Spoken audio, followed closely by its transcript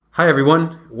Hi,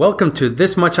 everyone. Welcome to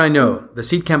This Much I Know, the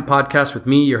Seedcamp podcast with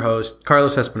me, your host,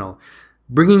 Carlos Espinal,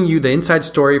 bringing you the inside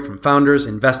story from founders,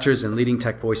 investors, and leading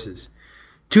tech voices.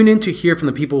 Tune in to hear from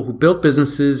the people who built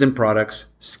businesses and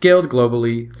products, scaled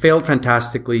globally, failed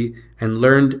fantastically, and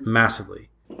learned massively.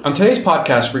 On today's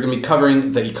podcast, we're going to be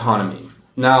covering the economy.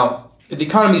 Now, the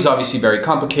economy is obviously very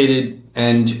complicated,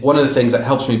 and one of the things that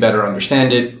helps me better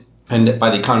understand it, and by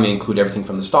the economy I include everything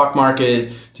from the stock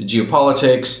market to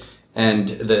geopolitics, and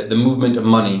the movement of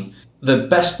money. The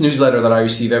best newsletter that I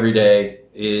receive every day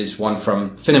is one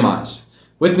from Finimize.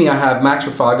 With me, I have Max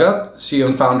Rafaga, CEO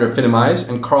and founder of Finimize,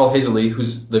 and Carl Hazley,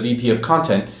 who's the VP of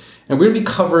Content. And we're going to be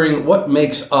covering what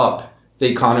makes up the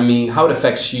economy, how it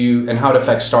affects you, and how it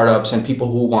affects startups and people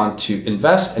who want to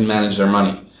invest and manage their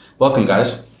money. Welcome,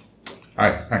 guys.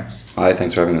 Hi, thanks. Hi,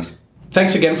 thanks for having us.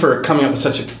 Thanks again for coming up with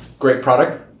such a great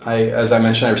product. As I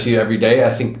mentioned, I receive it every day.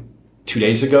 I think 2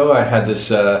 days ago, I had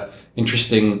this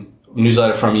interesting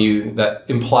newsletter from you that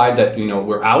implied that,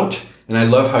 we're out. And I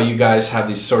love how you guys have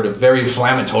these sort of very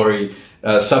inflammatory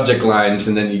subject lines,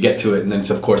 and then you get to it. And then,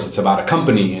 it's about a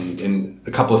company and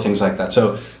a couple of things like that.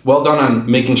 So well done on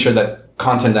making sure that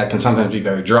content that can sometimes be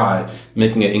very dry,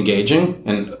 making it engaging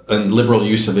and liberal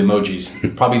use of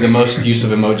emojis. Probably the most use of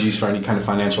emojis for any kind of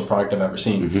financial product I've ever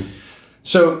seen. Mm-hmm.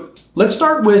 So let's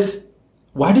start with,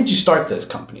 why did you start this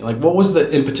company? Like, what was the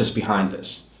impetus behind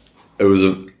this? It was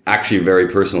actually a very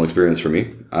personal experience for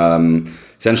me.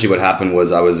 Essentially what happened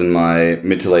was I was in my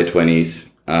mid to late 20s,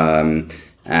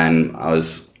 and I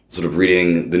was sort of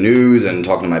reading the news and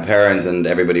talking to my parents, and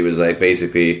everybody was like,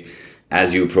 basically,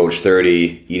 as you approach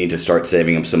 30, you need to start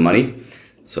saving up some money.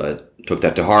 So I took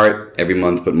that to heart. Every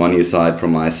month put money aside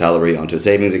from my salary onto a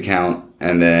savings account.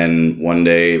 And then one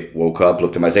day woke up,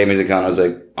 looked at my savings account, I was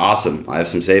like, awesome, I have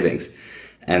some savings.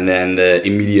 And then the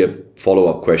immediate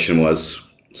follow-up question was,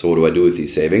 so what do I do with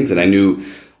these savings? And I knew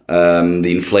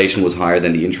the inflation was higher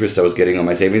than the interest I was getting on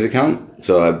my savings account.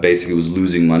 So I basically was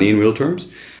losing money in real terms.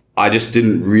 I just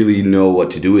didn't really know what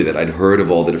to do with it. I'd heard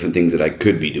of all the different things that I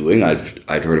could be doing.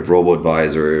 I'd heard of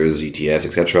robo-advisors, ETFs,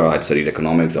 etc. I'd studied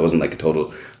economics. I wasn't like a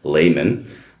total layman.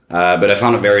 But I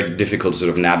found it very difficult to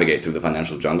sort of navigate through the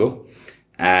financial jungle.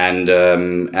 And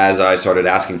as I started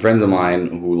asking friends of mine,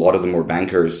 who a lot of them were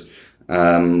bankers,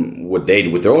 what they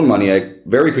did with their own money, I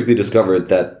very quickly discovered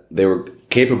that they were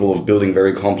capable of building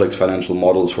very complex financial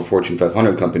models for Fortune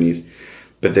 500 companies,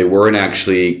 but they weren't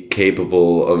actually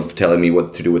capable of telling me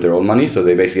what to do with their own money. So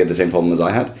they basically had the same problem as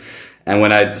I had. And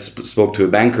when I spoke to a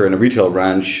banker in a retail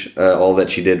branch, all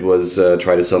that she did was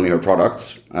try to sell me her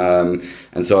products.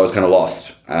 And so I was kind of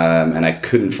lost. And I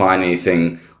couldn't find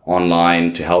anything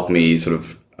online to help me sort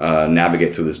of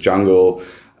navigate through this jungle.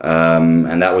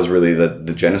 And that was really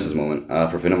the genesis moment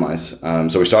for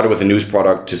Finimize. So we started with a news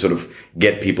product to sort of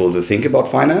get people to think about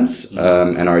finance,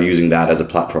 and are using that as a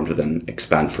platform to then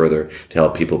expand further to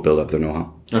help people build up their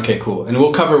know-how. Okay, cool. And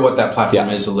we'll cover what that platform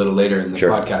is a little later in the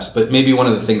podcast. But maybe one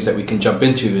of the things that we can jump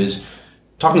into is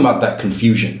talking about that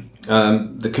confusion.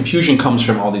 The confusion comes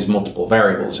from all these multiple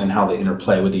variables and how they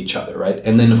interplay with each other, right?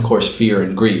 And then, of course, fear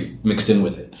and greed mixed in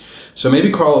with it. So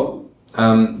maybe, Carl,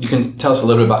 you can tell us a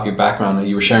little bit about your background.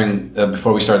 You were sharing,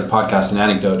 before we started the podcast, an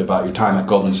anecdote about your time at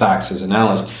Goldman Sachs as an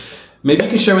analyst. Maybe you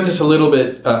can share with us a little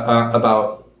bit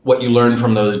about what you learned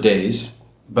from those days,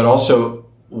 but also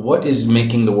what is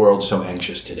making the world so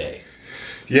anxious today?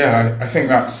 Yeah, I think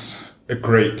that's a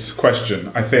great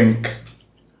question. I think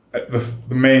the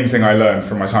main thing I learned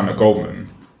from my time at Goldman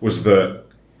was that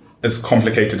as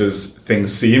complicated as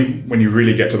things seem, when you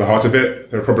really get to the heart of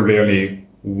it, there are probably only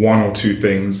one or two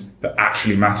things that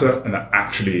actually matter and that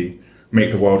actually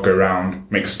make the world go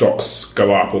round, make stocks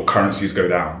go up or currencies go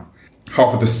down.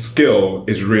 Half of the skill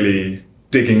is really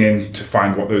digging in to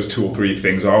find what those two or three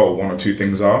things are, or one or two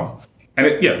things are. And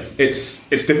it's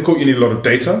difficult. You need a lot of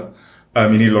data.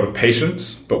 You need a lot of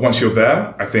patience. But once you're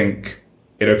there, I think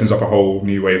it opens up a whole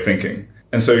new way of thinking.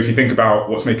 And so if you think about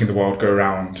what's making the world go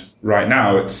round right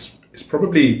now, it's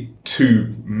probably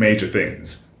two major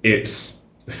things. It's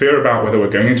the fear about whether we're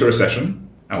going into a recession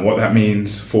and what that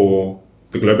means for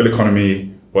the global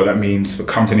economy, what that means for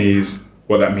companies,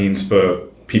 what that means for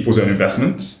people's own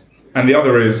investments. And the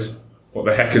other is what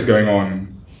the heck is going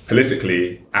on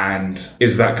politically, and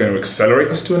is that going to accelerate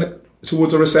us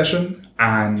towards a recession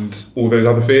and all those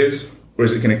other fears, or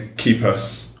is it going to keep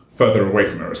us further away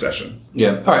from a recession?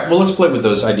 Yeah. All right. Well, let's play with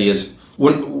those ideas.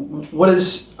 What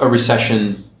is a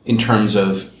recession in terms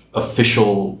of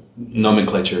official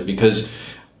nomenclature? Because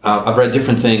I've read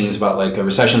different things about, like, a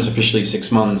recession is officially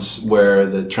 6 months where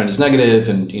the trend is negative,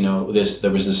 and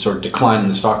there was this sort of decline in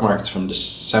the stock markets from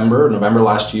November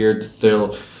last year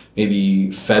till maybe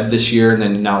Feb this year, and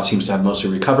then now it seems to have mostly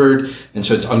recovered. And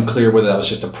so it's unclear whether that was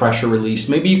just a pressure release.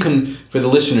 Maybe you can, for the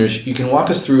listeners, you can walk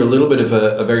us through a little bit of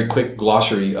a very quick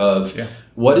glossary of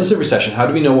what is a recession? How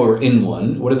do we know we're in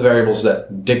one? What are the variables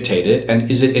that dictate it? And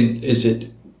is it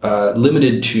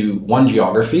limited to one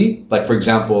geography? Like, for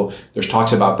example, there's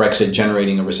talks about Brexit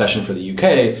generating a recession for the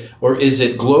UK, or is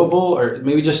it global? Or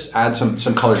maybe just add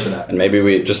some color to that. And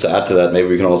maybe just to add to that, maybe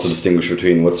we can also distinguish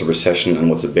between what's a recession and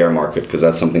what's a bear market, because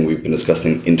that's something we've been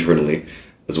discussing internally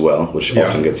as well, which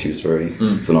often gets used very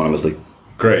synonymously.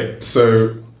 Great.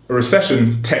 So a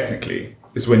recession technically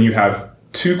is when you have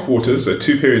 2 quarters, so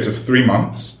 2 periods of 3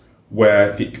 months,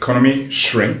 where the economy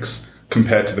shrinks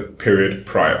compared to the period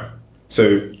prior.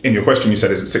 So in your question, you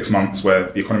said, is it 6 months where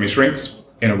the economy shrinks?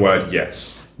 In a word,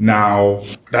 yes. Now,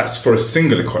 that's for a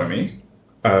single economy.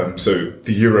 So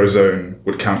the Eurozone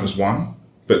would count as one,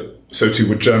 but so too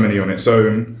would Germany on its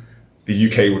own. The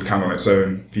UK would count on its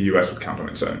own. The US would count on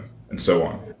its own, and so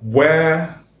on.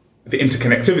 Where the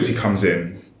interconnectivity comes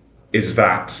in is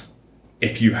that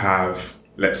if you have,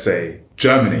 let's say,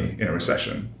 Germany in a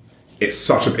recession, it's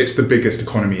the biggest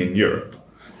economy in Europe.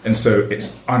 And so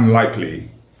it's unlikely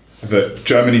that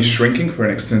Germany shrinking for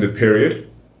an extended period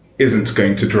isn't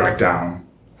going to drag down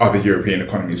other European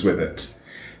economies with it.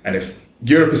 And if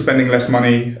Europe is spending less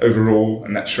money overall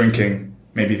and that's shrinking,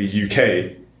 maybe the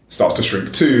UK starts to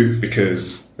shrink too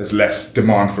because there's less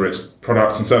demand for its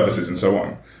products and services and so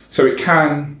on. So it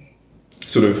can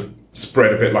sort of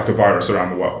spread a bit like a virus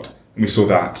around the world. And we saw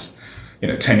that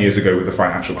 10 years ago with the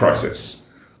financial crisis.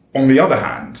 On the other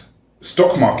hand,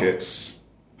 stock markets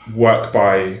work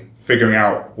by figuring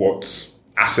out what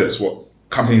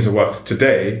companies are worth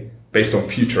today based on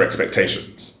future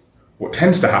expectations. What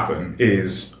tends to happen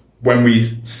is when we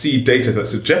see data that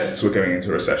suggests we're going into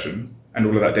a recession, and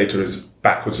all of that data is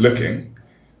backwards looking,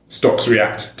 stocks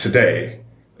react today.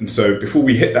 And so before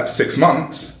we hit that 6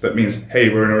 months, that means, hey,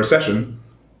 we're in a recession,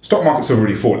 stock markets have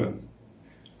already fallen.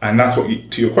 And that's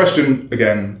to your question,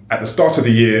 again, at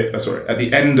the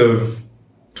end of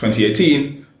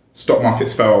 2018, stock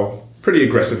markets fell pretty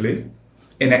aggressively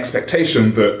in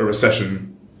expectation that a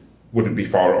recession wouldn't be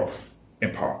far off,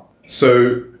 in part.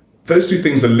 So those two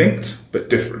things are linked but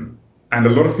different. And a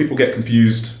lot of people get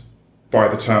confused by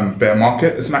the term bear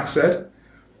market, as Max said.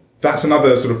 That's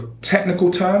another sort of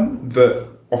technical term that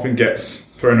often gets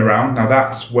thrown around. Now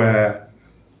that's where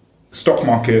stock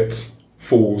market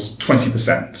falls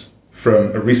 20%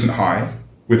 from a recent high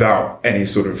without any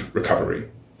sort of recovery.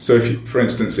 So for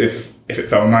instance, if it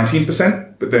fell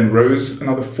 19% but then rose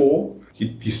another 4%,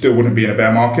 you still wouldn't be in a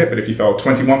bear market. But if you fell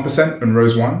 21% and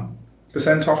rose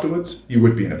 1% afterwards, you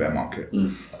would be in a bear market.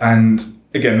 And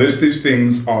again, those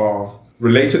things are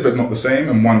related but not the same,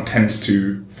 and one tends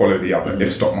to follow the other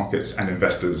if stock markets and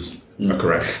investors are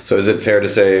correct. So is it fair to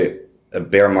say a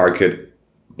bear market,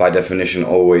 by definition,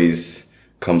 always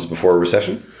comes before a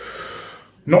recession?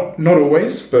 Not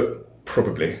always, but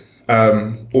probably.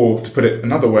 Or to put it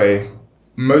another way,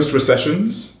 most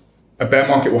recessions, a bear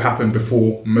market will happen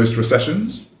before most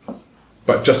recessions,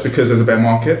 but just because there's a bear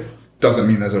market doesn't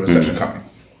mean there's a recession coming.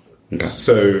 Okay.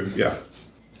 So, yeah.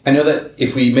 I know that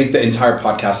if we make the entire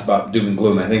podcast about doom and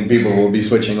gloom, I think people will be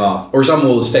switching off, or some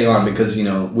will stay on because,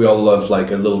 we all love like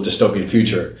a little dystopian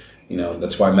future.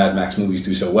 That's why Mad Max movies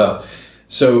do so well.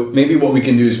 So maybe what we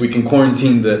can do is we can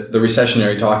quarantine the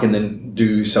recessionary talk and then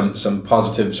do some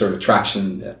positive sort of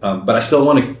traction. But I still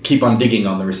want to keep on digging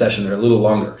on the recession a little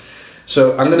longer.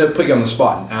 So I'm going to put you on the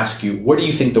spot and ask you, where do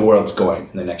you think the world's going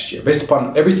in the next year? Based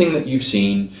upon everything that you've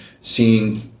seeing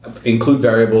include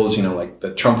variables, like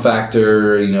the Trump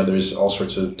factor, there's all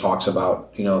sorts of talks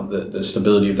about, the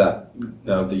stability of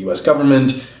the U.S.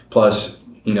 government, plus,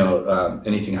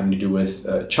 anything having to do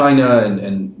with China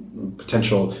and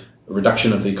potential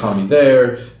reduction of the economy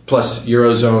there, plus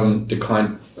Eurozone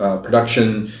decline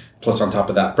production, plus on top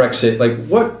of that Brexit. Like,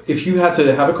 what if you had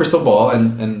to have a crystal ball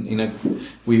and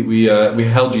we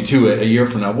held you to it a year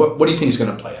from now? What do you think is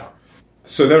going to play out?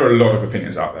 So there are a lot of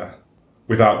opinions out there.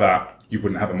 Without that, you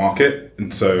wouldn't have a market,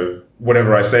 and so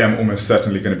whatever I say, I'm almost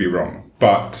certainly going to be wrong.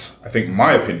 But I think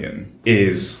my opinion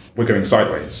is we're going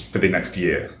sideways for the next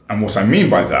year, and what I mean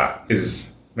by that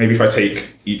is maybe if I take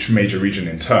each major region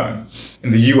in turn. In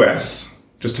the US,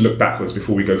 just to look backwards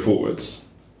before we go forwards,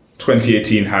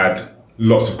 2018 had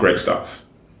lots of great stuff.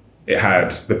 It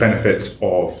had the benefits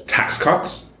of tax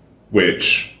cuts,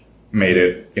 which made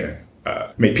it,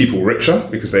 made people richer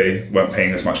because they weren't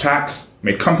paying as much tax,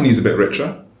 made companies a bit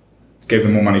richer, gave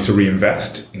them more money to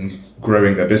reinvest in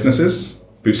growing their businesses,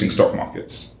 boosting stock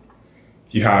markets.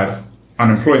 You had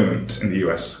unemployment in the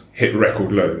US hit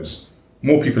record lows,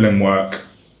 more people in work,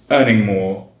 earning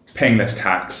more, paying less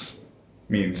tax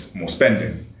means more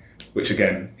spending, which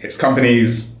again hits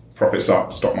companies, profits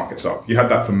up, stock markets up. You had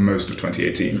that for most of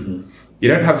 2018. Mm-hmm. You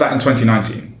don't have that in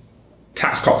 2019.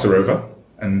 Tax cuts are over,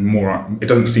 and more. It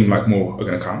doesn't seem like more are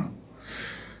going to come.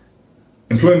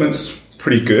 Employment's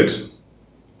pretty good,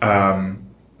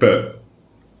 but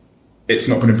it's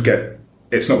not going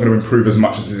to improve as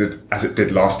much as it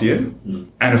did last year. Mm.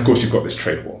 And of course, you've got this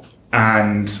trade war.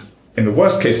 And in the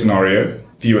worst case scenario,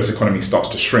 the US economy starts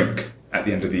to shrink at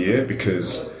the end of the year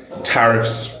because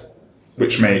tariffs,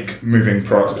 which make moving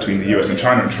products between the US and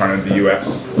China and the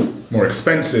US more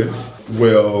expensive,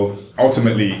 will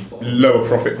ultimately lower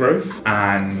profit growth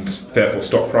and therefore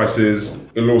stock prices.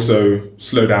 It'll also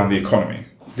slow down the economy.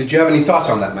 Did you have any thoughts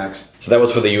on that, Max? So that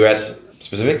was for the US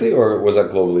specifically, or was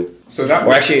that globally? So that.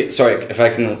 Or actually, sorry, if I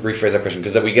can rephrase that question,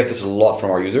 because we get this a lot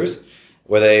from our users,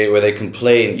 where they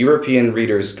complain. European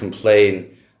readers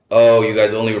complain, "Oh, you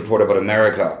guys only report about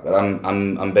America, but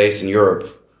I'm based in Europe."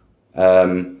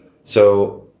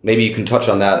 So maybe you can touch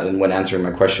on that when answering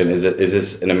my question. Is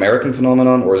this an American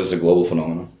phenomenon or is this a global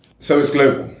phenomenon? So it's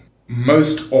global.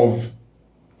 Most of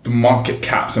the market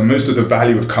caps and most of the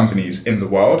value of companies in the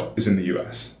world is in the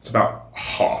US. It's about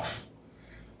half.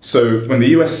 So when the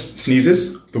US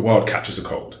sneezes, the world catches a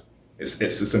cold. It's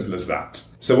as simple as that.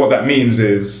 So what that means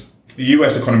is the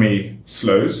US economy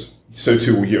slows, so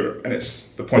too will Europe. And it's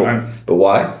the point But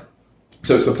why?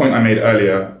 So it's the point I made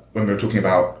earlier when we were talking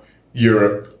about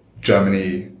Europe,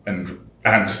 Germany, and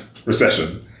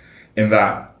recession, in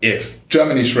that if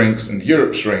Germany shrinks and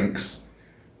Europe shrinks,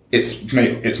 its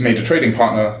major trading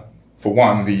partner, for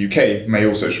one, the UK, may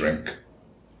also shrink.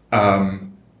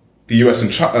 The US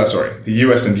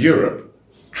and Europe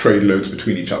trade loads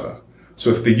between each other. So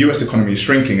if the US economy is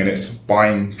shrinking and it's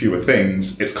buying fewer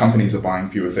things, its companies are buying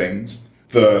fewer things,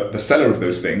 the seller of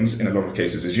those things, in a lot of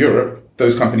cases, is Europe.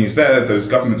 Those companies there, those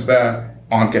governments there,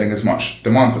 aren't getting as much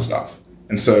demand for stuff.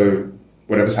 And so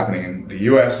whatever's happening in the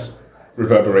US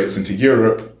reverberates into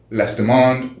Europe, less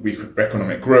demand, weak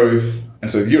economic growth, and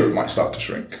so Europe might start to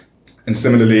shrink. And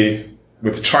similarly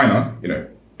with China,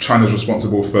 China's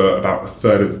responsible for about a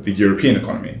third of the European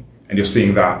economy. And you're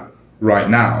seeing that right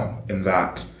now, in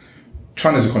that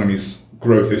China's economy's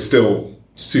growth is still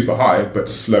super high, but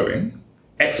slowing.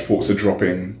 Exports are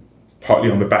dropping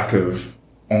partly on the back of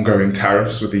ongoing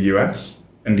tariffs with the US.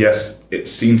 And yes, it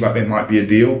seems like there might be a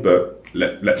deal, but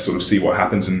let's sort of see what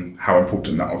happens and how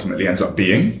important that ultimately ends up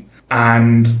being.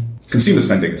 And consumer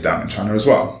spending is down in China as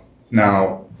well.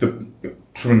 Now, to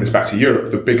bring this back to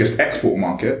Europe, the biggest export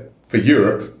market for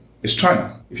Europe is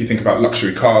China. If you think about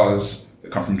luxury cars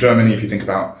that come from Germany, if you think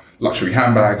about luxury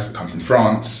handbags that come from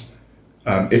France,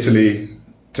 Italy,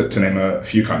 to name a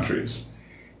few countries.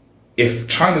 If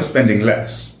China's spending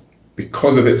less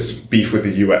because of its beef with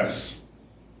the US,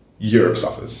 Europe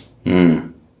suffers.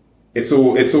 Mm. It's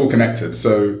all connected.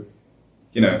 So,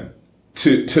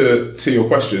 to your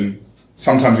question,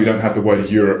 sometimes we don't have the word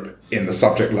Europe in the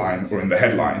subject line or in the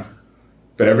headline,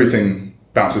 but everything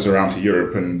bounces around to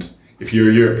Europe. And if you're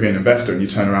a European investor and you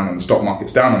turn around and the stock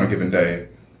market's down on a given day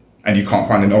and you can't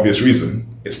find an obvious reason,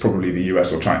 it's probably the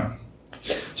US or China.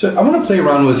 So I want to play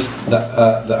around with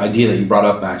the idea that you brought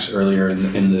up, Max, earlier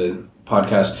in the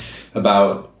podcast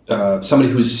about somebody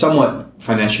who's somewhat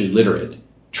financially literate,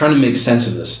 trying to make sense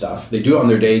of this stuff. They do it on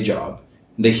their day job.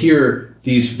 They hear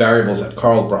these variables that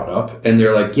Carl brought up, and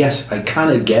they're like, yes, I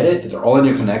kind of get it. They're all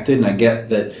interconnected, and I get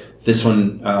that this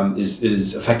one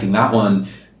is affecting that one.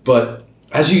 But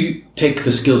as you take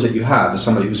the skills that you have as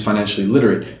somebody who's financially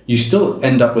literate, you still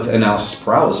end up with analysis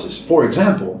paralysis. For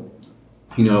example,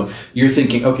 you're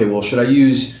thinking, okay, well, should I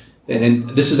use, and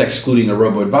this is excluding a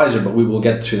robo-advisor, but we will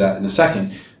get to that in a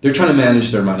second. They're trying to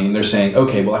manage their money, and they're saying,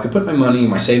 okay, well, I could put my money,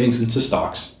 my savings into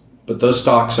stocks, but those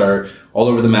stocks are all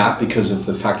over the map because of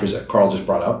the factors that Carl just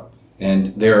brought up,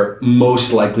 and they're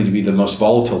most likely to be the most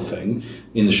volatile thing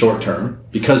in the short term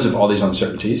because of all these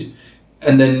uncertainties.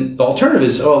 And then the alternative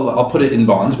is, I'll put it in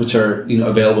bonds, which are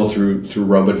available through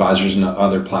robo-advisors and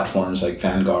other platforms like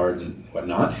Vanguard and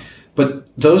whatnot. But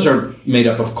those are made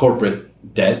up of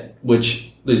corporate debt,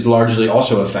 which is largely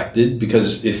also affected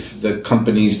because if the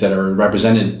companies that are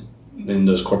represented in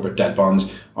those corporate debt bonds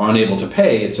are unable to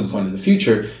pay at some point in the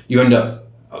future, you end up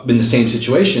in the same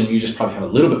situation. You just probably have a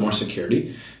little bit more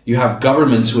security. You have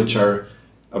governments which are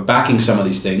backing some of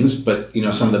these things, but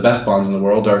some of the best bonds in the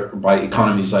world are by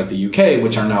economies like the UK,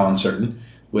 which are now uncertain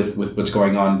with what's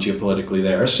going on geopolitically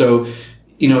there. So,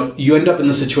 you end up in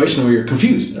the situation where you're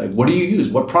confused. Like, what do you use?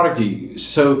 What product do you use?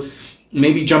 So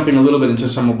maybe jumping a little bit into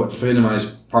some of what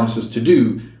Finimize promises to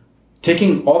do,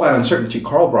 taking all that uncertainty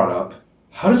Carl brought up,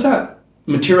 how does that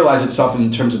materialize itself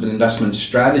in terms of an investment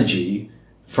strategy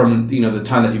from the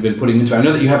time that you've been putting into it? I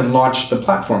know that you haven't launched the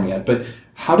platform yet, but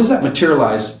how does that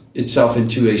materialize itself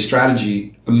into a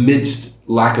strategy amidst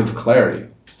lack of clarity?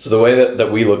 So the way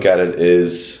that we look at it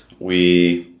is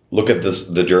we look at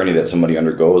the journey that somebody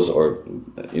undergoes, or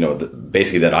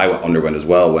basically that I underwent as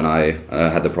well when I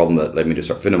had the problem that led me to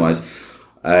start Finimize.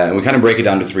 And we kind of break it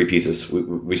down to three pieces.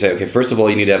 We say, okay, first of all,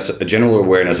 you need to have a general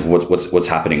awareness of what's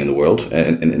happening in the world,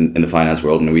 in the finance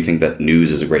world, and we think that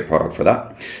news is a great product for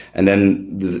that. And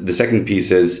then the second piece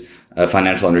is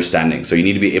financial understanding. So you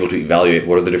need to be able to evaluate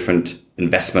what are the different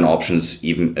investment options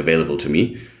even available to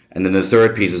me. And then the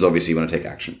third piece is obviously you want to take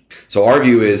action. So our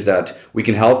view is that we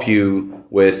can help you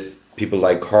with people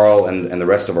like Carl and the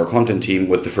rest of our content team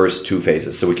with the first two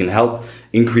phases. So we can help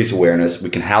increase awareness. We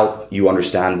can help you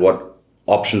understand what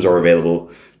options are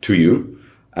available to you.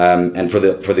 And for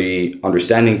the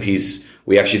understanding piece,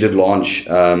 we actually did launch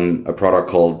a product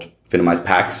called Finimize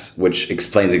Packs, which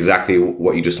explains exactly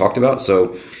what you just talked about.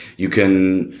 So you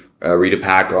can read a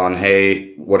pack on,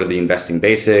 hey, what are the investing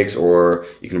basics? Or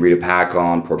you can read a pack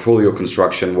on portfolio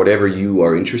construction, whatever you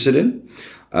are interested in.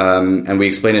 And we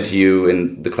explain it to you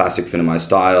in the classic Finimize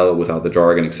style without the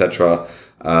jargon, etc.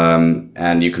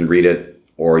 And you can read it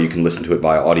or you can listen to it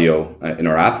via audio in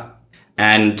our app.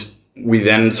 And we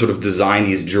then sort of design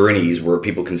these journeys where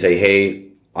people can say, hey,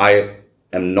 I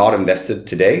am not invested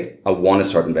today. I want to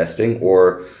start investing.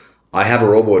 Or I have a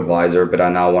robo-advisor, but I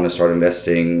now want to start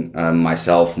investing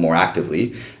myself more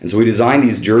actively. And so we design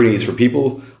these journeys for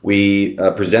people. We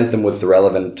present them with the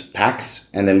relevant packs,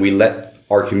 and then we let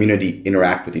our community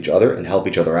interact with each other and help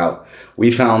each other out.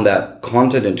 We found that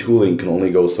content and tooling can only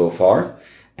go so far.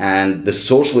 And the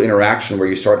social interaction where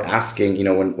you start asking,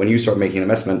 when you start making an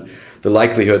investment, the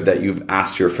likelihood that you've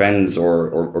asked your friends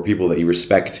or people that you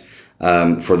respect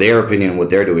for their opinion on what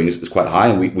they're doing is quite high.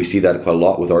 And we see that quite a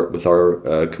lot with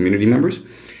our community members.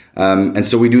 And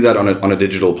so we do that on a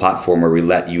digital platform where we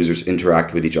let users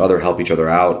interact with each other, help each other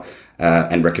out,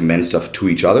 and recommend stuff to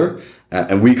each other.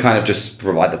 And we kind of just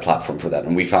provide the platform for that.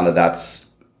 And we found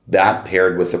that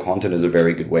paired with the content is a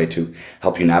very good way to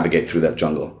help you navigate through that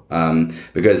jungle.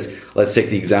 Because let's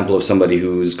take the example of somebody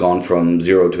who's gone from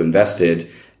zero to invested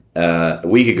a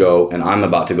week ago, and I'm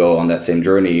about to go on that same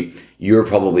journey. You're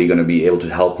probably going to be able to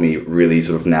help me really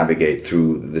sort of navigate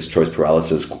through this choice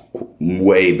paralysis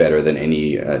way better than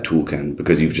any tool can,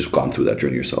 because you've just gone through that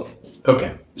journey yourself.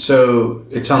 Okay. So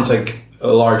it sounds like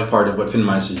a large part of what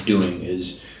Finimize is doing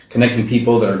is connecting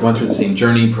people that are going through the same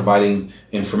journey, providing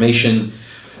information.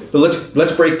 But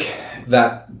let's break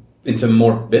that into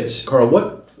more bits. Carl,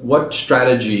 what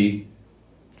strategy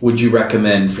would you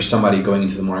recommend for somebody going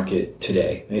into the market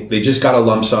today? They just got a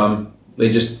lump sum. They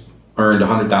just earned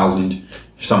 $100,000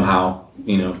 somehow,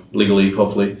 legally,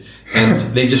 hopefully, and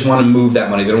they just want to move that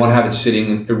money. They don't want to have it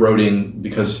sitting and eroding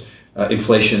because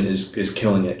inflation is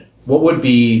killing it. What would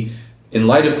be, in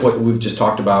light of what we've just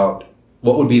talked about,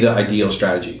 what would be the ideal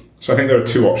strategy? So I think there are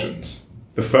two options.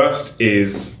 The first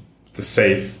is the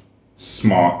safe,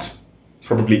 smart,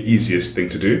 probably easiest thing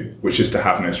to do, which is to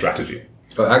have no strategy.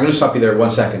 I'm going to stop you there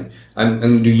 1 second. I'm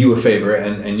going to do you a favor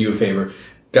and you a favor.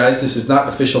 Guys, this is not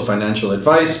official financial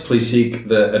advice. Please seek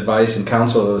the advice and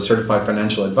counsel of a certified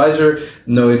financial advisor.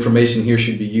 No information here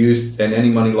should be used, and any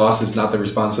money lost is not the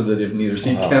responsibility of neither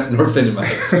Seedcamp nor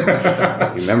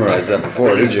Finimize. You memorized that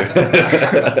before, did you?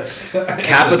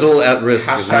 Capital at risk.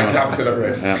 Hashtag capital at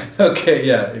risk. Yeah. Okay,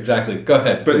 yeah, exactly. Go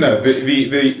ahead. But no,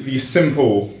 the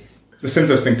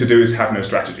simplest thing to do is have no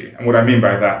strategy. And what I mean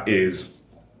by that is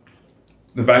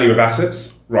the value of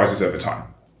assets rises over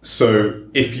time. So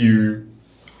if you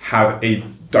have a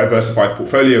diversified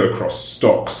portfolio across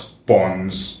stocks,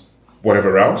 bonds,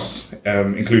 whatever else,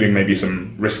 including maybe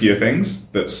some riskier things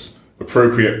that's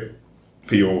appropriate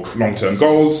for your long-term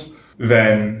goals,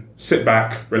 then sit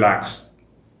back, relax,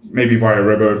 maybe buy a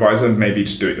robo-advisor, maybe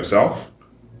just do it yourself.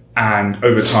 And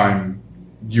over time,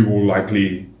 you will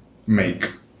likely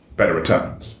make better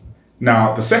returns.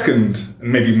 Now, the second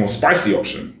and maybe more spicy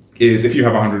option is if you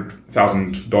have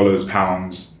 $100,000,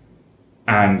 pounds,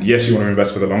 and yes, you want to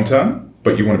invest for the long term,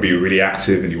 but you want to be really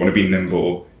active and you want to be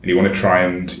nimble and you want to try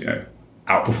and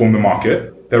outperform the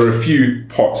market. There are a few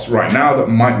pots right now that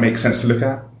might make sense to look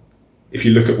at. If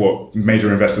you look at what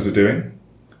major investors are doing,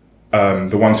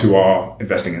 the ones who are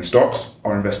investing in stocks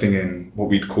are investing in what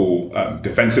we'd call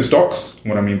defensive stocks.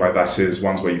 What I mean by that is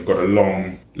ones where you've got a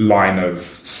long line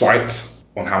of sight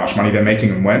on how much money they're making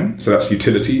and when. So that's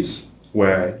utilities,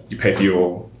 where you pay for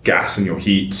your gas and your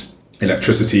heat,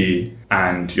 electricity,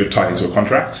 and you're tied into a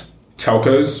contract.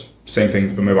 Telcos, same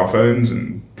thing for mobile phones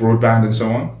and broadband and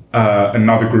so on.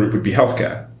 Another group would be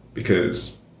healthcare,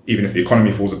 because even if the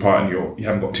economy falls apart and you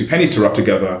haven't got two pennies to rub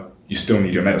together, you still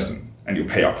need your medicine and you'll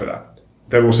pay up for that.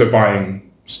 They're also buying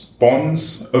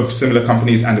bonds of similar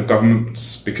companies and of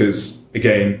governments because,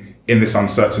 again, in this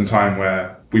uncertain time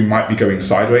where we might be going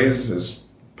sideways as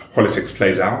politics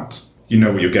plays out, you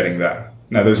know what you're getting there.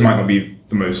 Now, those might not be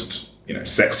the most,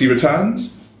 sexy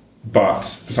returns, but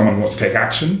for someone who wants to take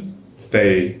action,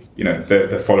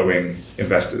 they're following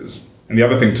investors. And the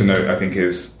other thing to note, I think,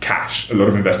 is cash. A lot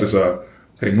of investors are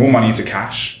putting more money into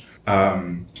cash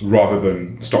rather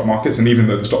than stock markets. And even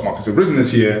though the stock markets have risen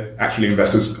this year, actually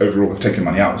investors overall have taken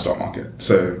money out of the stock market.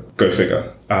 So go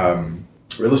figure.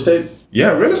 Real estate?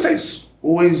 Yeah, real estate's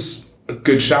always a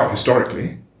good shout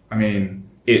historically. I mean,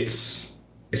 it's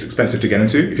expensive to get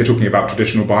into. If you're talking about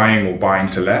traditional buying or buying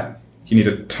to let, you need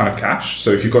a ton of cash.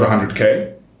 So if you've got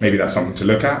 100K, maybe that's something to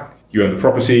look at. You own the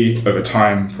property. Over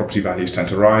time, property values tend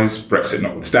to rise, Brexit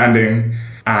notwithstanding,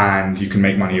 and you can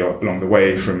make money along the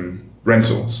way from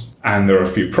rentals. And there are a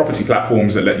few property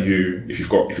platforms that let you, if you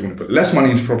want to put less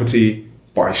money into property,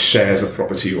 buy shares of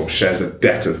property or shares of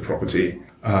debt of property.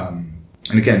 And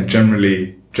again,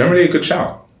 generally a good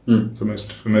shout for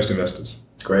most investors.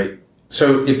 Great.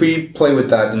 So if we play with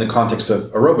that in the context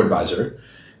of a robo-advisor,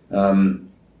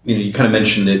 you kind of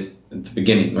mentioned it at the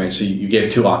beginning, right? So you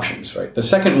gave two options, right? The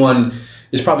second one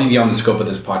is probably beyond the scope of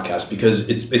this podcast because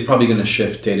it's probably going to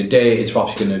shift day to day. It's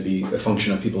probably going to be a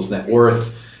function of people's net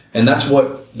worth. And that's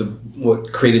what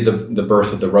created the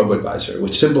birth of the robo-advisor,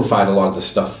 which simplified a lot of the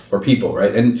stuff for people,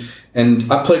 right?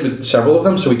 And I've played with several of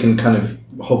them, so we can kind of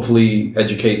hopefully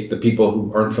educate the people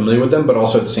who aren't familiar with them, but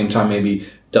also at the same time maybe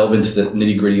delve into the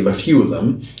nitty-gritty of a few of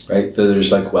them, right?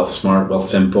 There's like WealthSmart,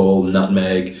 WealthSimple,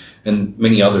 Nutmeg, and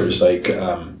many others. Like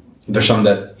there's some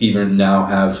that even now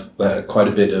have quite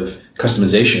a bit of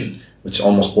customization, which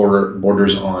almost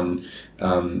borders on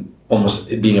almost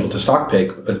being able to stock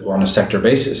pick on a sector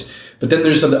basis. But then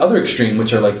there's the other extreme,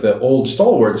 which are like the old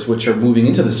stalwarts, which are moving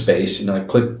into the space, like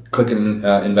Click and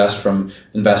Invest from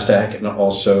Investec, and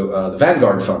also the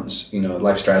Vanguard funds,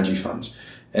 life strategy funds,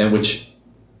 and which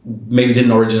maybe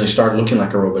didn't originally start looking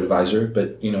like a robo-advisor,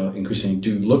 but increasingly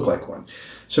do look like one.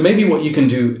 So maybe what you can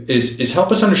do is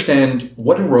help us understand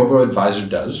what a robo-advisor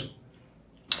does,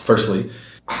 firstly,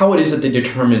 how it is that they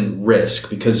determine risk,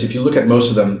 because if you look at most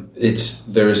of them,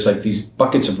 there's like these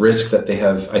buckets of risk that they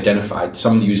have identified.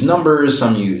 Some use numbers,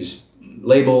 some use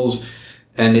labels,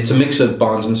 and it's a mix of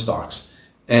bonds and stocks.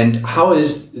 And how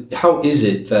is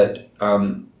it that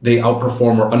they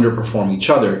outperform or underperform each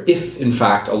other if, in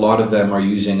fact, a lot of them are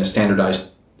using a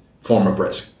standardized form of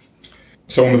risk?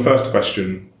 So on the first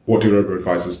question, what do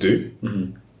robo-advisors do?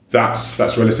 Mm-hmm.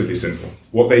 That's relatively simple.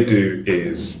 What they do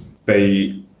is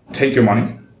they take your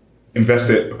money, invest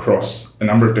it across a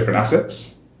number of different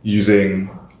assets using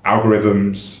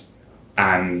algorithms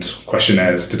and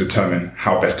questionnaires to determine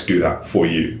how best to do that for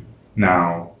you.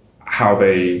 Now, how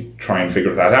they try and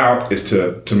figure that out is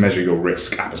to measure your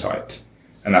risk appetite.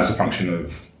 And that's a function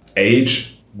of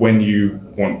age, when you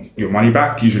want your money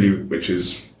back, usually, which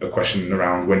is a question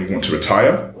around when you want to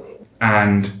retire,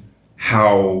 and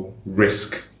how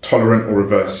risk tolerant or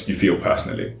averse you feel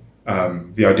personally.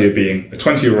 The idea being a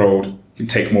 20-year-old can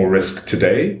take more risk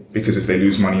today because if they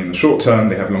lose money in the short term,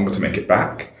 they have longer to make it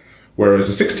back. Whereas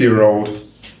a 60-year-old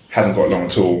hasn't got long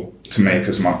at all to make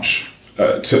as much,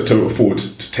 to afford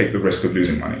to take the risk of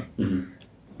losing money. Mm-hmm.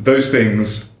 Those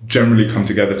things generally come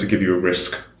together to give you a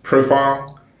risk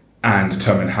profile and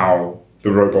determine how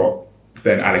the robot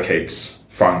then allocates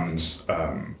funds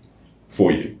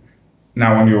for you.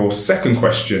 Now, on your second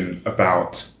question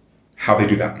about how they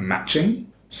do that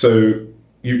matching. So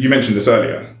you mentioned this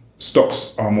earlier.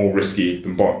 Stocks are more risky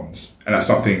than bonds, and that's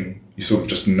something you sort of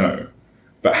just know.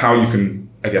 But how you can,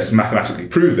 I guess, mathematically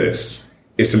prove this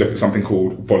is to look at something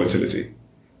called volatility,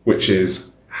 which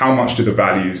is how much do the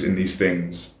values in these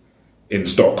things, in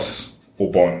stocks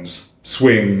or bonds,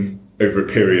 swing over a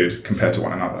period compared to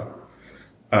one another.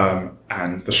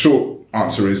 And the short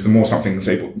answer is the more something is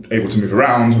able to move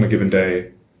around on a given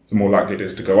day, the more likely it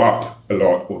is to go up a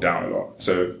lot or down a lot.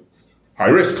 So high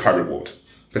risk, high reward,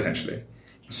 potentially.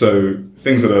 So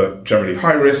things that are generally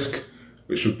high risk,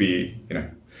 which would be,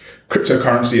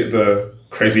 cryptocurrency at the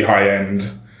crazy high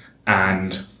end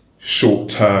and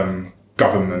short-term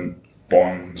government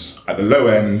bonds at the low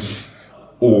end,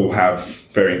 all have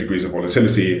varying degrees of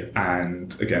volatility.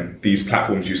 And again, these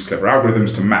platforms use clever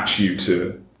algorithms to match you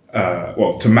to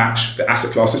match the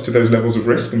asset classes to those levels of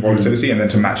risk and volatility, and then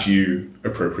to match you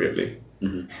appropriately.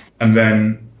 Mm-hmm. And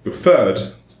then your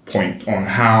third point on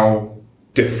how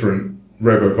different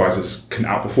robo-advisors can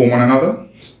outperform one another.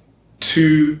 There's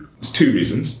two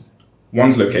reasons.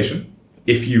 One's location.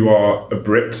 If you are a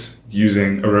Brit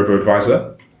using a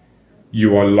robo-advisor,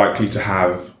 you are likely to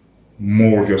have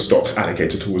more of your stocks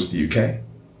allocated towards the UK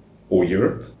or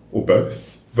Europe or both,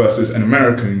 versus an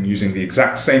American using the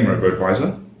exact same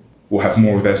robo-advisor will have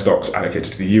more of their stocks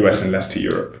allocated to the US and less to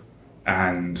Europe.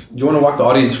 And do you want to walk the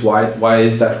audience why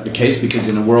is that the case? Because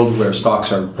in a world where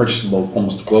stocks are purchasable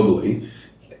almost globally,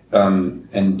 and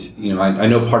I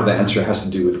know part of the answer has to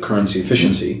do with currency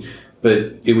efficiency,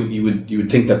 but you would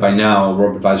think that by now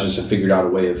robo-advisors have figured out a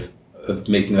way of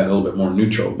making that a little bit more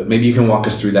neutral. But maybe you can walk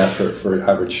us through that for an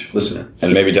average listener.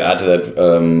 And maybe to add to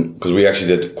that, because we actually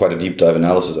did quite a deep dive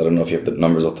analysis. I don't know if you have the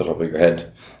numbers off the top of your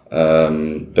head.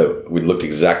 But we looked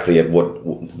exactly at what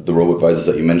the robo-advisors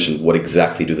that you mentioned, what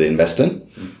exactly do they invest in?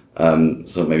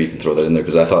 So maybe you can throw that in there,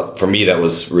 because I thought, for me, that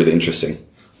was really interesting.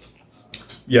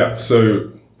 Yeah,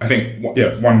 so I think,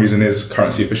 one reason is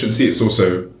currency efficiency. It's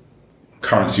also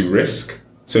currency risk.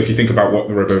 So if you think about what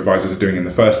the robo-advisors are doing in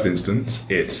the first instance,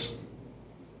 it's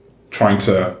trying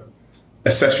to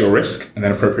assess your risk and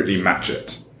then appropriately match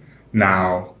it.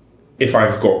 Now, if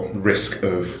I've got risk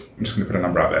of, I'm just going to put a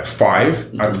number out there,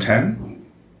 5 out of 10,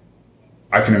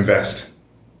 I can invest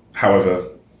however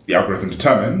the algorithm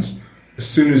determines. As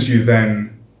soon as you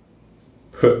then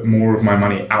put more of my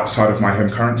money outside of my home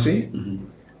currency,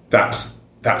 that's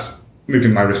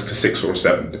moving my risk to 6 or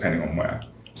 7, depending on where.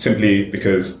 Simply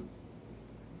because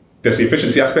there's the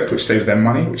efficiency aspect, which saves them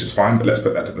money, which is fine, but let's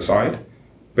put that to the side.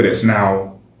 But it's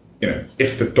now,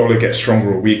 if the dollar gets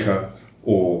stronger or weaker,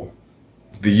 or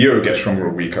the euro gets stronger or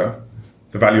weaker,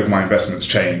 the value of my investments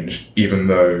change, even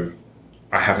though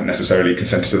I haven't necessarily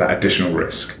consented to that additional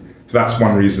risk. So that's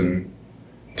one reason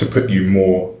to put you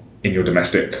more in your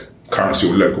domestic currency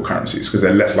or local currencies, because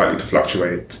they're less likely to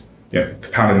fluctuate. The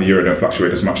pound and the euro don't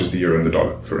fluctuate as much as the euro and the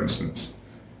dollar, for instance.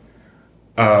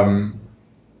 And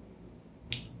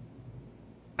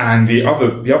the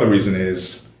other reason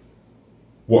is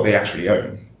what they actually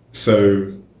own.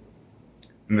 So,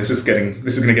 and this is going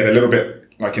to get a little bit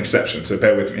like Inception, so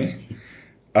bear with me.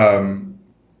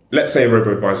 Let's say a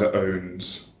robo-advisor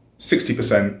owns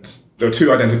 60%. There are two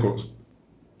identicals.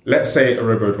 Let's say a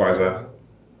robo-advisor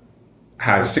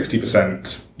has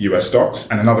 60% US stocks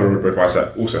and another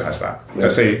robo-advisor also has that. Yeah.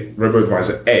 Let's say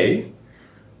robo-advisor A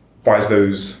buys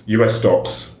those US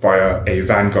stocks via a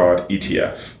Vanguard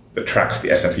ETF that tracks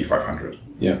the S&P 500.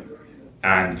 Yeah.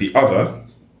 And the other,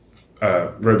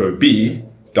 Robo B,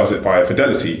 does it via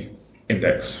Fidelity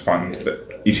Index Fund,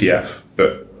 ETF,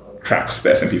 that tracks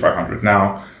the S&P 500.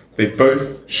 Now, they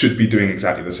both should be doing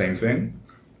exactly the same thing,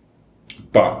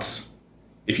 but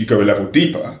if you go a level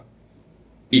deeper,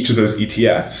 each of those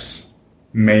ETFs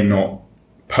may not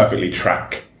perfectly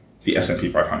track the S&P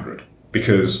 500,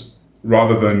 because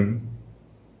rather than,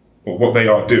 well, what they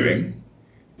are doing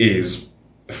is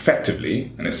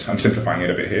effectively, and I'm simplifying it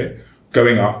a bit here,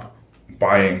 going up,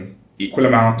 buying equal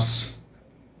amounts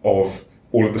of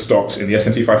all of the stocks in the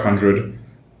S&P 500,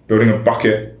 building a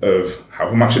bucket of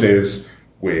however much it is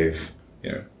with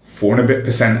 4% and a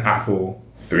bit Apple,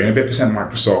 3% and a bit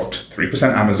Microsoft,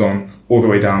 3% Amazon, all the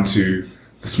way down to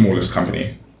the smallest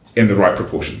company in the right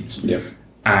proportions. Yeah.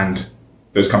 And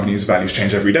those companies' values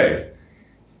change every day.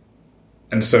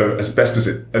 And so as best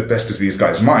as these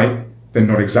guys might, they're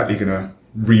not exactly going to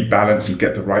rebalance and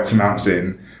get the right amounts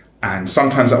in. And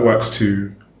sometimes that works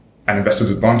to an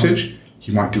investor's advantage.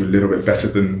 You might do a little bit better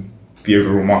than the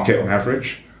overall market on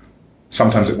average.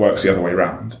 Sometimes it works the other way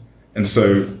around. And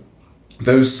so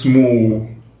those small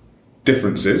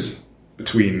differences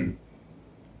between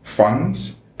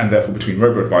funds and therefore between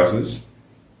robo-advisors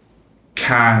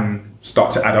can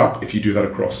start to add up if you do that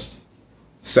across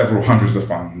several hundreds of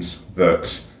funds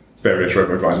that various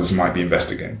robo-advisors might be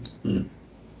investing in.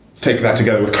 Take that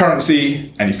together with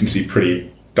currency and you can see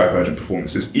pretty divergent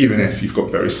performances, even if you've got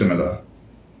very similar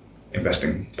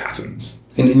investing patterns.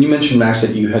 And you mentioned, Max,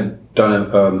 that you had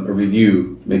done a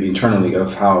review, maybe internally,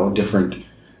 of how different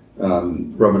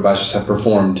robo-advisors have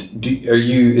performed.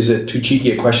 Is it too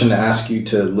cheeky a question to ask you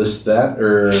to list that,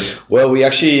 or? Well, we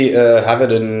actually have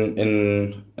it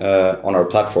in on our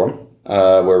platform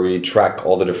where we track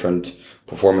all the different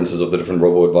performances of the different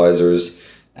robo-advisors,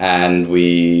 and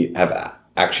we have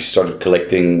actually started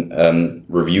collecting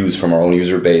reviews from our own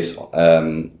user base,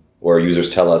 where users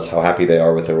tell us how happy they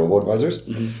are with their robo-advisors.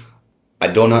 Mm-hmm. I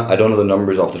don't know the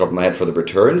numbers off the top of my head for the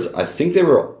returns. I think they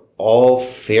were all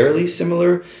fairly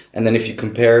similar. And then if you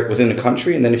compare within the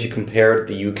country, and then if you compare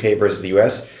the UK versus the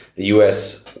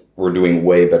US were doing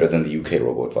way better than the UK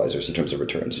robo-advisors in terms of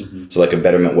returns. Mm-hmm. So like a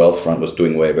Betterment Wealthfront was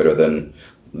doing way better than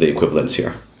the equivalents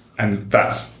here. And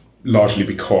that's largely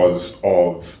because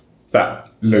of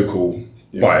that local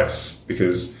bias,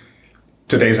 because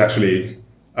today's actually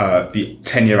the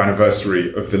 10-year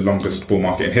anniversary of the longest bull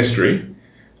market in history.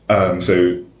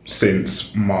 So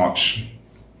since March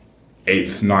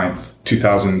 8th, 9th,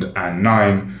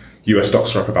 2009, US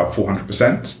stocks are up about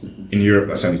 400%. In Europe,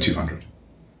 that's only 200.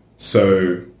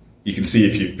 So you can see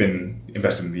if you've been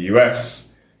invested in the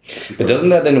US. But doesn't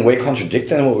that in a way contradict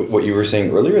then what you were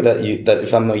saying earlier, that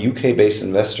if I'm a UK-based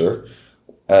investor,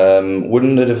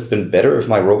 wouldn't it have been better if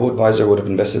my robo-advisor would have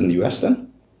invested in the US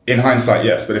then? In hindsight,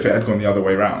 yes, but if it had gone the other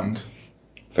way around,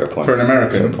 fair point. For an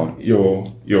American,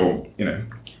 you're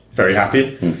very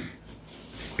happy.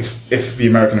 If the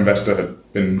American investor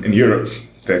had been in Europe,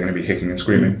 they're going to be kicking and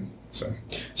screaming.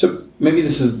 So maybe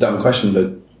this is a dumb question,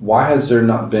 but why has there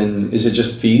not been? Is it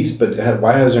just fees? But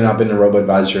why has there not been a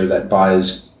robo-advisor that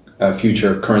buys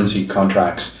future currency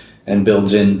contracts and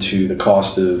builds into the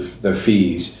cost of the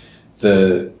fees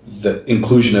the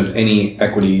inclusion of any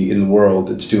equity in the world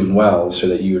that's doing well, so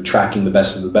that you're tracking the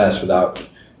best of the best without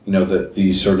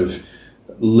these sort of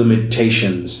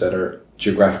limitations that are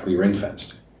geographically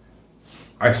ring-fenced?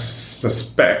 I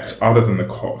suspect, other than the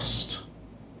cost,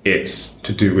 it's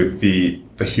to do with the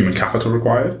human capital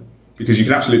required, because you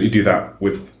can absolutely do that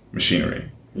with machinery.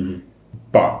 Mm-hmm.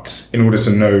 But in order to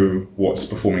know what's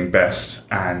performing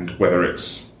best and whether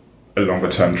it's a longer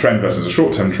term trend versus a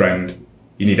short term trend,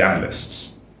 you need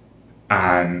analysts.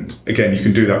 And again, you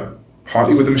can do that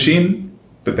partly with a machine,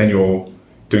 but then you're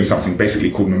doing something basically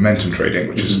called momentum trading,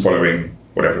 which is following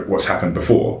what's happened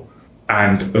before.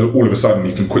 And all of a sudden,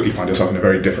 you can quickly find yourself in a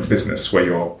very different business where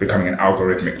you're becoming an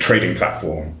algorithmic trading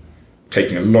platform,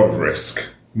 taking a lot of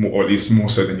risk, or at least more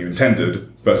so than you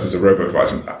intended, versus a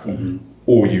robo-advising platform. Mm-hmm.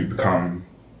 Or you become,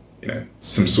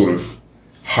 some sort of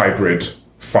hybrid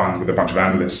fund with a bunch of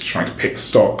analysts trying to pick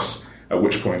stocks, at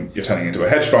which point you're turning into a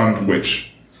hedge fund,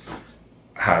 which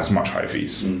has much higher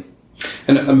fees. Mm.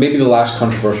 And maybe the last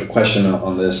controversial question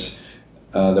on this,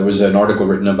 there was an article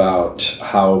written about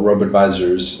how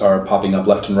robo-advisors are popping up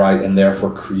left and right and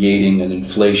therefore creating an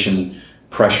inflation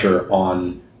pressure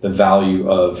on the value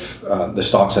of the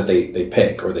stocks that they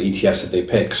pick, or the ETFs that they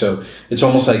pick. So it's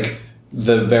almost like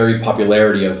the very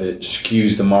popularity of it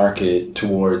skews the market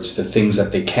towards the things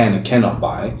that they can and cannot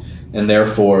buy. And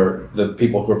therefore, the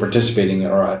people who are participating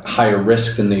are at higher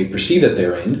risk than they perceive that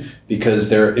they're in, because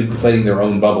they're inflating their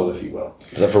own bubble, if you will.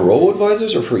 Is that for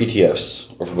robo-advisors or for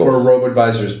ETFs? Or for both? For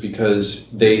robo-advisors, because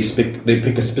they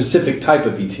pick a specific type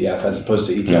of ETF as opposed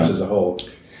to ETFs as a whole.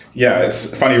 Yeah,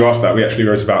 it's funny you asked that. We actually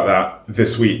wrote about that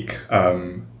this week.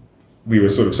 We were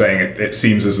sort of saying it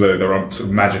seems as though there are sort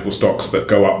of magical stocks that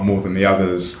go up more than the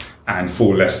others and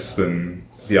fall less than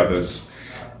the others.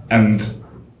 And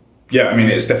yeah, I mean,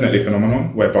 it's definitely a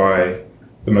phenomenon whereby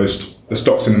the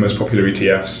stocks in the most popular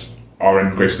ETFs are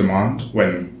in greater demand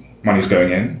when money's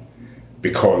going in,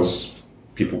 because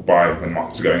people buy when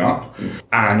markets are going up.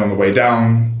 And on the way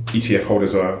down, ETF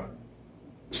holders are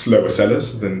slower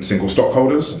sellers than single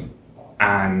stockholders.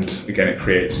 And again, it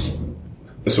creates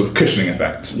a sort of cushioning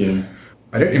effect. Yeah.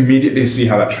 I don't immediately see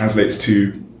how that translates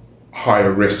to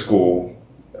higher risk or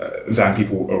than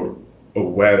people are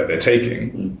aware that they're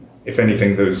taking. If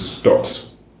anything, those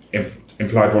stocks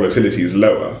implied volatility is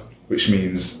lower, which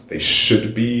means they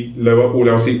should be lower, all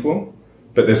else equal.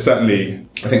 But there's certainly,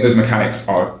 I think those mechanics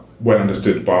are well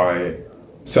understood by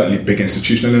certainly big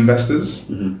institutional investors.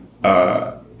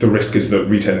 Mm-hmm. The risk is that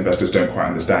retail investors don't quite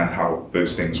understand how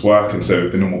those things work. And so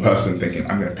the normal person thinking,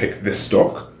 I'm going to pick this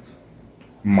stock,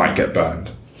 might get burned.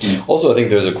 Also, I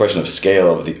think there's a question of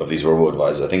scale of these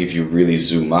robo-advisors. I think if you really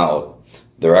zoom out,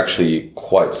 they're actually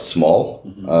quite small.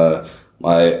 Mm-hmm.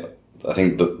 I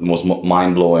think the most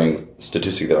mind-blowing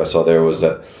statistic that I saw there was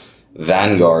that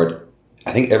Vanguard,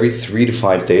 I think every 3 to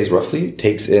 5 days roughly,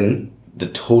 takes in the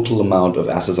total amount of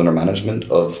assets under management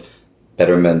of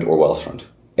Betterment or Wealthfront.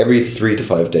 Every 3 to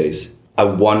 5 days. I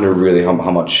wonder really how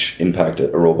much impact a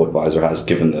robo-advisor has,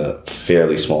 given the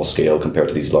fairly small scale compared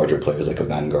to these larger players like a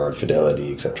Vanguard,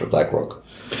 Fidelity, etc., BlackRock.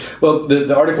 Well,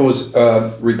 the article was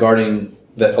regarding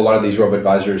that a lot of these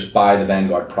robo-advisors buy the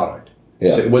Vanguard product.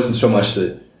 Yeah. So it wasn't so much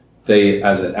that they,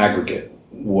 as an aggregate,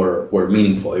 were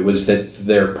meaningful. It was that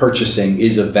their purchasing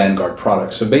is a Vanguard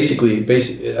product. So basically,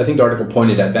 I think the article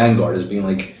pointed at Vanguard as being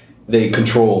like they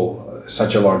control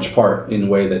such a large part in a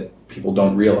way that people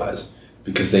don't realize,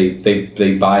 because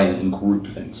they buy and group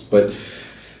things. But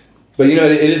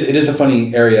it is a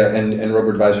funny area, and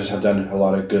robo-advisors have done a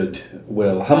lot of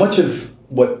goodwill. How much of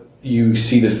what you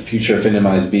see the future of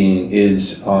Finimize being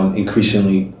is on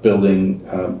increasingly building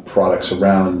products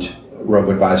around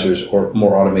robo-advisors or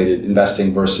more automated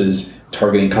investing versus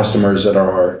targeting customers that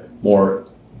are more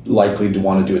likely to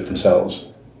want to do it themselves?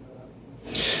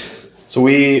 So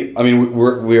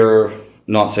we're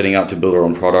not setting out to build our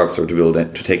own products or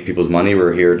to take people's money.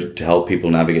 We're here to help people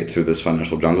navigate through this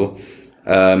financial jungle.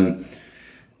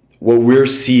 What we're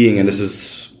seeing, and this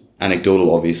is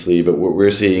anecdotal, obviously, but what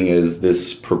we're seeing is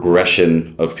this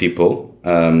progression of people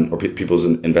or people's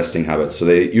investing habits. So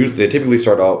they typically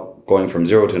start out going from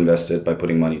zero to invested by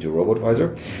putting money to a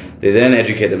robo-advisor. They then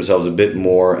educate themselves a bit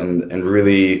more and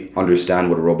really understand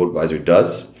what a robo-advisor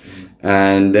does.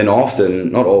 And then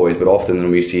often, not always, but often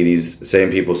then we see these same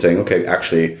people saying, okay,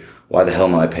 actually, why the hell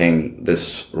am I paying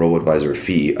this robo-advisor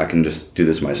fee? I can just do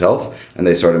this myself. And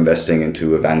they start investing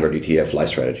into a Vanguard ETF Life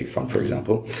Strategy fund, for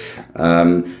example.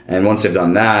 And once they've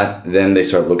done that, then they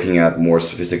start looking at more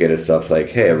sophisticated stuff like,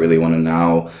 hey, I really want to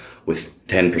now, with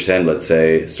 10%, let's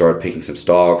say, start picking some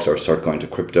stocks or start going to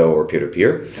crypto or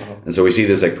peer-to-peer. Uh-huh. And so we see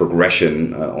this like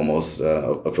progression almost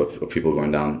of people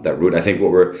going down that route. I think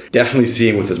what we're definitely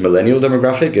seeing with this millennial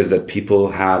demographic is that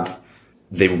people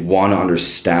they want to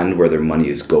understand where their money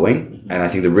is going. Mm-hmm. And I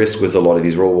think the risk with a lot of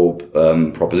these robo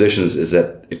propositions is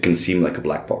that it can seem like a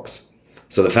black box.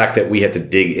 So the fact that we had to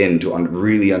dig in to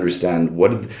really understand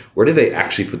where did they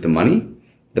actually put the money,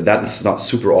 that's not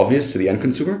super obvious to the end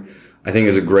consumer, I think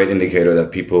is a great indicator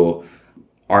that people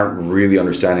aren't really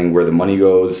understanding where the money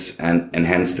goes. And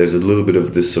hence there's a little bit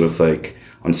of this sort of like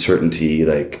uncertainty,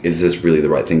 like, is this really the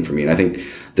right thing for me? And I think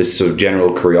this sort of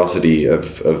general curiosity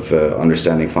of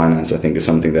understanding finance, I think, is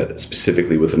something that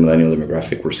specifically with the millennial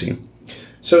demographic we're seeing.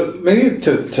 So maybe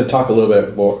to talk a little bit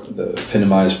about the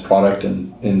Finimize product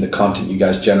and the content you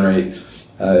guys generate,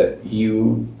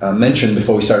 you mentioned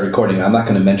before we started recording, I'm not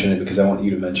going to mention it because I want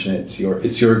you to mention it.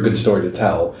 It's your good story to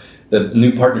tell, the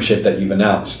new partnership that you've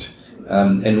announced.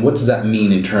 And what does that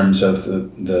mean in terms of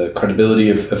the credibility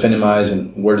of Finimize,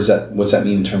 and what's that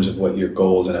mean in terms of what your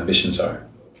goals and ambitions are?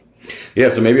 Yeah,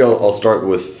 so maybe I'll start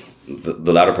with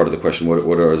the latter part of the question.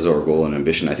 What is our goal and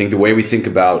ambition? I think the way we think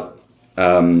about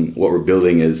what we're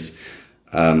building is,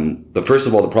 first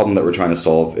of all, the problem that we're trying to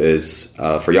solve is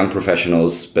for young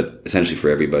professionals, but essentially for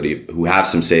everybody who have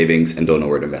some savings and don't know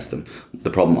where to invest them. The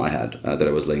problem I had that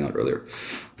I was laying out earlier.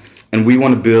 And we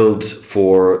want to build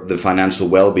for the financial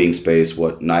well-being space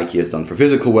what Nike has done for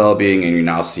physical well-being, and you're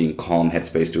now seeing Calm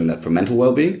Headspace doing that for mental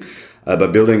well-being, by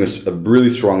building a really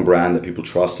strong brand that people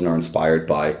trust and are inspired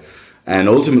by. And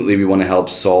ultimately, we want to help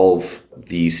solve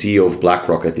the CEO of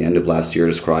BlackRock at the end of last year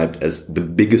described as the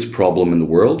biggest problem in the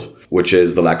world, which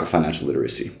is the lack of financial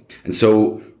literacy. And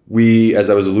so we, as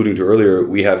I was alluding to earlier,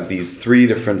 we have these three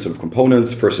different sort of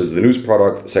components. First is the news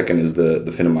product, the second is the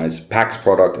Finimize Packs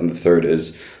product, and the third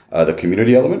is the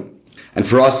community element. And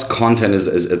for us, content is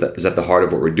at the heart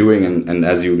of what we're doing. And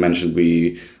as you mentioned,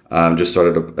 we just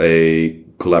started a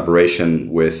collaboration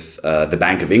with the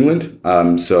Bank of England.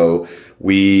 So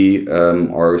we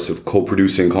are sort of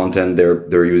co-producing content.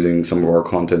 They're using some of our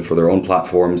content for their own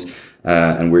platforms,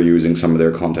 and we're using some of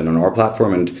their content on our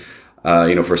platform.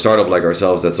 And for a startup like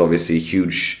ourselves, that's obviously a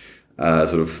huge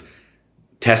sort of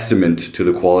testament to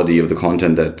the quality of the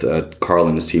content that Carl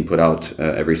and his team put out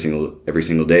every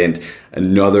single day. And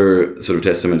another sort of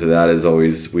testament to that is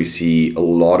always we see a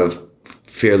lot of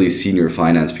fairly senior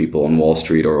finance people on Wall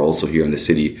Street or also here in the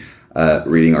city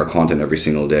reading our content every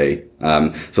single day.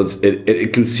 So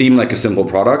it can seem like a simple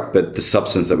product, but the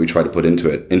substance that we try to put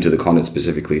into the content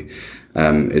specifically,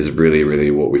 is really, really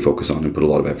what we focus on and put a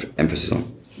lot of emphasis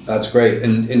on. That's great.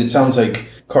 And it sounds like,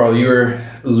 Carl, you're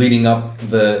leading up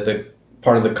the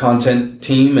part of the content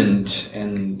team,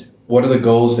 and what are the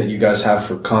goals that you guys have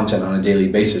for content on a daily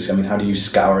basis? I mean, how do you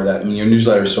scour that? I mean, your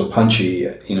newsletter is so punchy,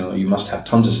 you must have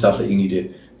tons of stuff that you need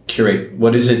to curate.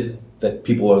 What is it that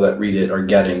people that read it are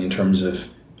getting in terms of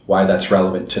why that's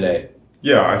relevant today?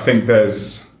 Yeah, I think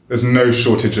there's no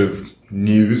shortage of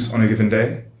news on a given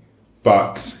day.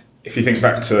 But if you think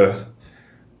back to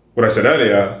what I said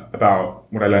earlier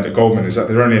about what I learned at Goldman, is that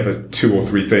there are only ever 2 or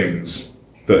 3 things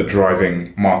that are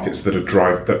driving markets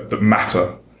that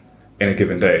matter in a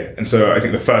given day. And so I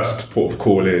think the first port of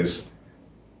call is,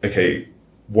 okay,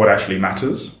 what actually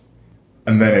matters?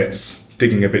 And then it's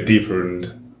digging a bit deeper,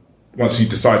 and once you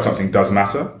decide something does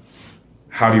matter,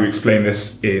 how do you explain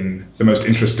this in the most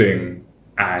interesting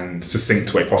and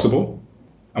succinct way possible?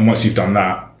 And once you've done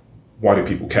that, why do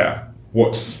people care?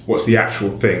 What's the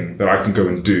actual thing that I can go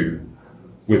and do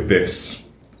with this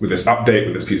update,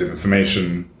 with this piece of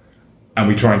information? And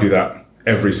we try and do that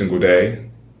every single day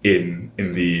in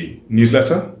the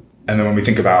newsletter. And then when we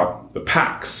think about the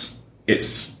packs,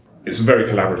 it's very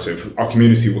collaborative. Our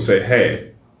community will say,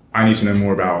 hey, I need to know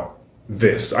more about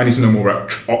this. I need to know more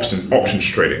about options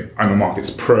trading. I'm a markets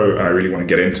pro and I really want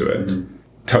to get into it.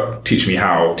 Mm-hmm. Teach me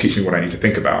how, teach me what I need to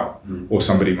think about. Mm-hmm. Or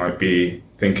somebody might be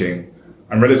thinking,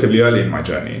 I'm relatively early in my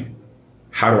journey.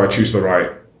 How do I choose the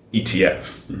right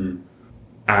ETF? Mm-hmm.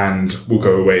 And we'll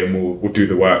go away and we'll do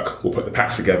the work. We'll put the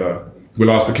packs together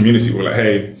we'll ask the community, we're like,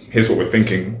 hey, here's what we're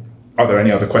thinking. Are there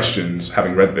any other questions,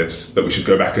 having read this, that we should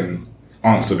go back and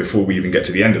answer before we even get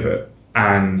to the end of it?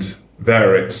 And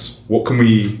there it's,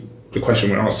 the question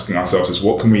we're asking ourselves is,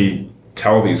 what can we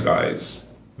tell these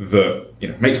guys that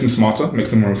makes them smarter, makes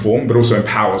them more informed, but also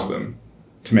empowers them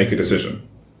to make a decision?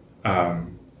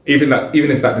 Even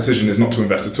if that decision is not to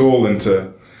invest at all and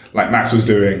to, like Max was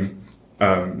doing,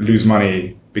 lose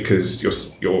money because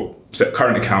your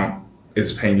current account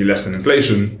is paying you less than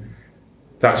inflation,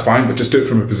 that's fine, but just do it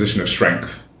from a position of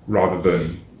strength rather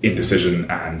than indecision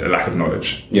and a lack of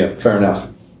knowledge. Yeah, fair enough.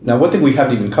 Now, one thing we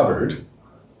haven't even covered,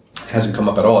 hasn't come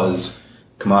up at all, is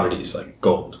commodities like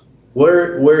gold.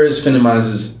 Where is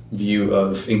Finimize's view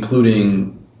of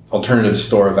including alternative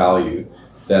store of value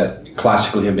that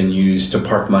classically have been used to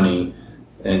park money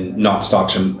and not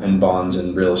stocks and bonds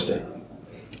and real estate?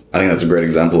 I think that's a great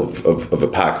example of a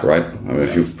pack, right? I mean,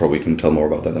 if you probably can tell more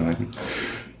about that than I can.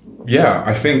 Yeah,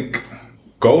 I think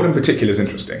gold in particular is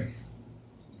interesting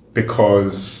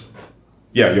because,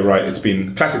 yeah, you're right. It's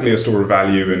been classically a store of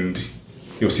value, and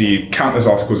you'll see countless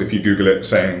articles if you Google it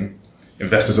saying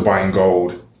investors are buying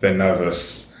gold, they're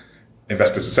nervous.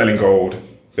 Investors are selling gold,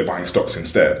 they're buying stocks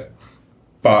instead.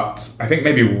 But I think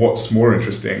maybe what's more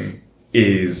interesting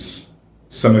is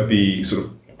some of the sort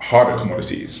of harder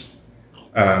commodities.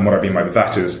 What I mean by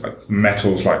that is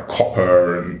metals like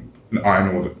copper and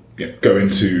iron ore that go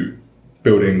into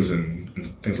buildings and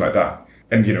things like that.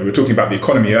 And we were talking about the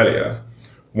economy earlier.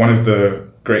 One of the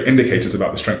great indicators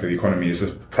about the strength of the economy is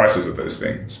the prices of those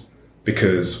things.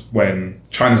 Because when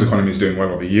China's economy is doing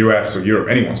well, or the US or Europe,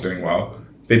 anyone's doing well,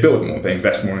 they build more, they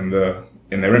invest more in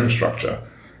their infrastructure.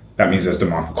 That means there's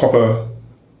demand for copper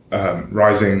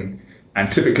rising,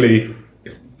 and typically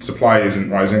if supply isn't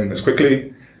rising as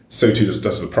quickly, so too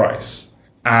does the price.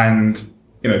 And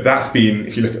that's been,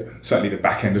 if you look at certainly the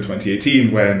back end of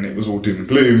 2018 when it was all doom and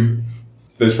gloom,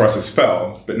 those prices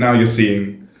fell. But now you're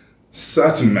seeing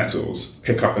certain metals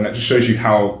pick up, and that just shows you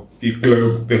how the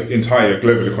entire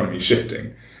global economy is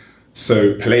shifting.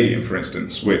 So palladium, for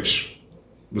instance, which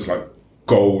was like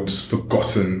gold's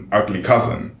forgotten ugly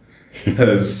cousin,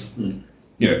 has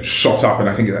shot up, and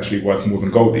I think it's actually worth more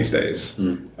than gold these days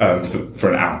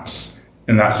for an ounce.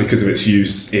 And that's because of its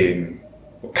use in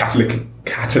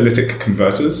catalytic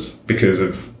converters, because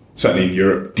of, certainly in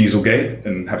Europe, Dieselgate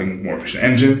and having more efficient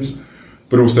engines,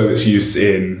 but also its use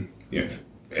in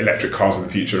electric cars in the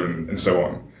future and so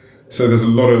on. So there's a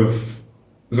lot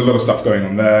of stuff going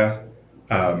on there,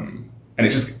 and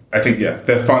it's just, I think,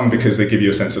 they're fun because they give you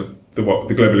a sense of the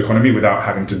global economy without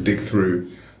having to dig through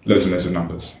loads and loads of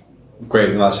numbers.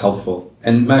 Great, that's helpful.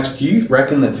 And Max, do you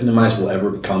reckon that Finimize will ever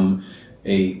become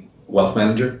a wealth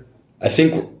manager? I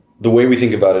think the way we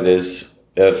think about it is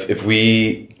if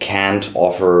we can't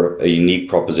offer a unique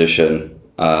proposition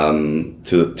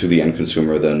to the end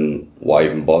consumer, then why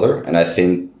even bother? And I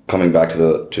think coming back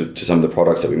to some of the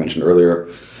products that we mentioned earlier,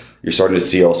 you're starting to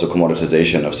see also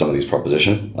commoditization of some of these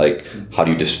propositions. Like, how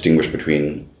do you distinguish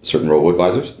between certain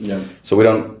robo-advisors? Yeah. So we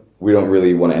don't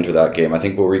really want to enter that game. I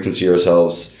think where we can see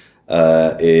ourselves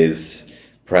is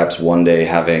perhaps one day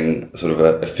having sort of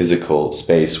a physical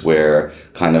space where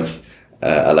kind of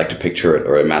I like to picture it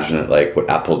or imagine it like what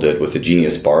Apple did with the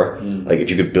Genius Bar. Like, if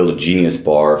you could build a Genius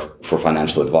Bar for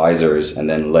financial advisors and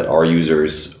then let our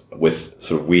users, with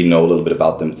sort of, we know a little bit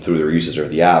about them through their usage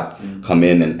of the app, come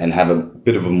in and have a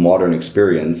bit of a modern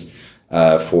experience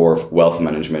for wealth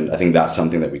management. I think that's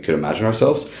something that we could imagine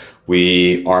ourselves.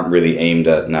 We aren't really aimed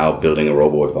at now building a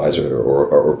robo-advisor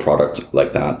or product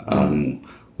like that.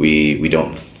 We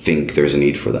don't think there's a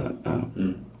need for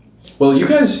that. Well, you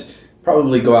guys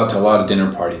probably go out to a lot of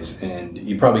dinner parties and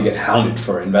you probably get hounded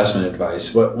for investment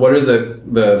advice. What are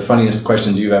the funniest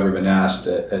questions you've ever been asked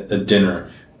at a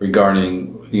dinner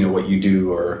regarding what you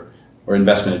do or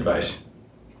investment advice?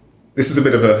 This is a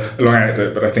bit of a long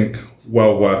anecdote, but I think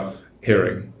well worth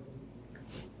hearing.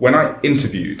 When I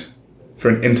interviewed for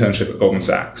an internship at Goldman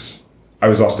Sachs, I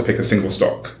was asked to pick a single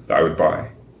stock that I would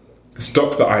buy. The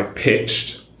stock that I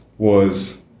pitched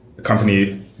was a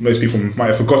company most people might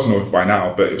have forgotten of by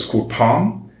now, but it was called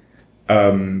Palm.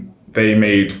 They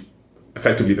made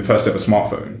effectively the first ever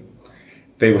smartphone.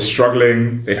 They were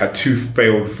struggling, they had 2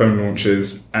 failed phone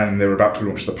launches, and they were about to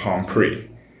launch the Palm Pre.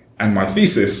 And my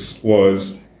thesis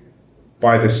was,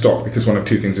 buy this stock because one of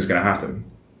 2 things is going to happen.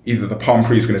 Either the Palm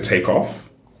Pre is going to take off,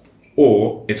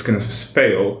 or it's going to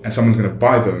fail and someone's going to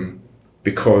buy them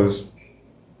because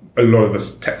a lot of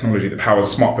this technology that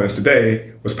powers smartphones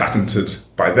today was patented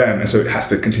by them, and so it has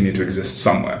to continue to exist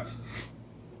somewhere.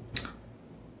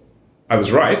 I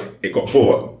was right, it got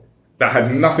bought. That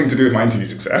had nothing to do with my interview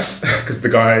success, because the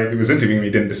guy who was interviewing me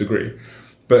didn't disagree.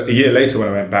 But a year later, when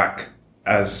I went back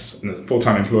as a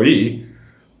full-time employee,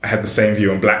 I had the same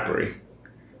view on BlackBerry.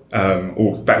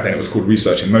 Or back then it was called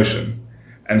Research in Motion.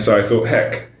 And so I thought,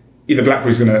 heck, either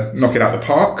BlackBerry's going to knock it out the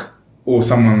park, or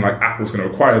someone like Apple's going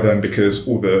to acquire them because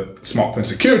all the smartphone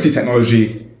security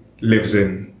technology lives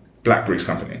in BlackBerry's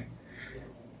company.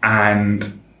 And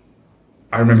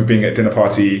I remember being at a dinner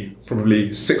party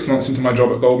probably 6 months into my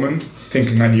job at Goldman,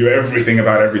 thinking I knew everything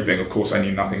about everything. Of course, I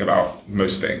knew nothing about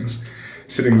most things.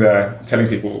 Sitting there telling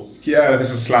people, yeah, this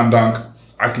is a slam dunk.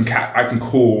 I can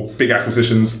call big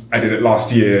acquisitions. I did it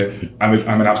last year.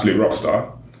 I'm an absolute rock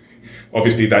star.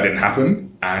 Obviously, that didn't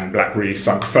happen, and BlackBerry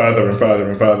sunk further and further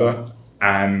and further.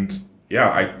 And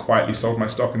yeah, I quietly sold my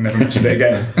stock and never mentioned it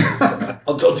again.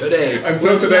 Until today.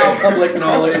 Until it's today. Now public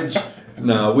knowledge.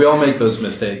 No, we all make those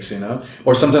mistakes,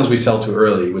 Or sometimes we sell too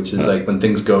early, which is like when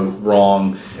things go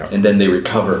wrong and then they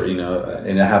recover,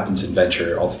 and it happens in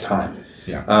venture all the time.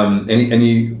 Yeah.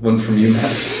 Anyone from you,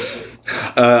 Max?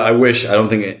 I wish. I don't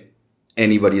think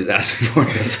anybody is asking for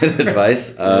investment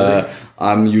advice.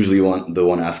 I'm usually the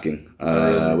one asking,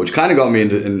 which kind of got me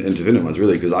into Finimas,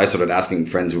 really, because I started asking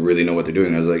friends who really know what they're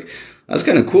doing. I was like, that's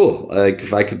kind of cool. Like,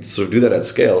 if I could sort of do that at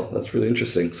scale, that's really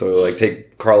interesting. So, like,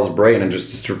 take Carl's brain and just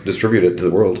distribute it to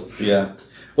the world. Yeah.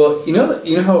 Well, you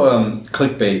know how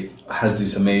clickbait has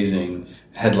these amazing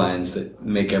headlines that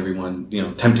make everyone,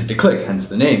 tempted to click, hence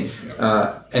the name.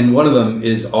 And one of them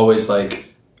is always like,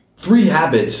 3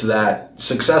 habits that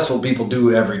successful people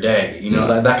do every day,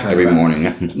 that kind of every morning.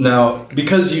 Yeah. Now,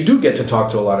 because you do get to talk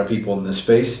to a lot of people in this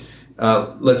space,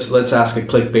 let's ask a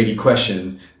clickbaity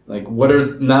question. Like, what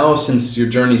are now, since your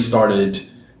journey started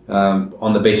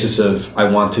on the basis of I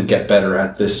want to get better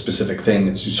at this specific thing,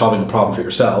 it's you solving a problem for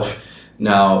yourself.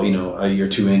 Now, a year or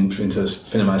two into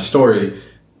Finimize story.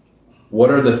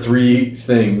 What are the 3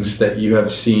 things that you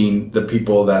have seen the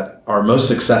people that are most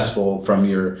successful from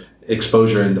your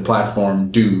exposure in the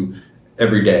platform do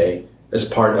every day as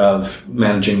part of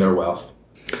managing their wealth?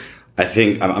 I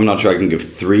think, I'm not sure I can give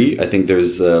 3. I think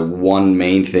there's one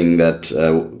main thing that,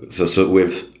 so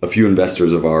with a few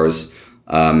investors of ours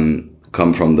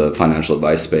come from the financial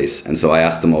advice space. And so I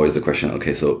ask them always the question,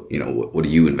 okay, so, what do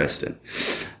you invest in?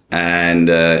 And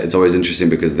it's always interesting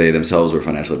because they themselves were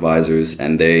financial advisors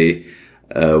and they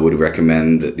would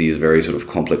recommend these very sort of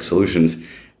complex solutions.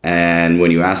 And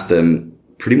when you ask them,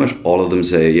 pretty much all of them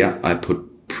say, yeah, I put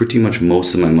pretty much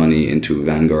most of my money into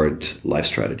Vanguard Life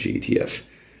Strategy ETF.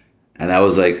 And that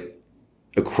was like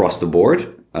across the board.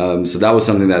 So that was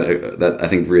something that I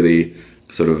think really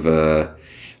sort of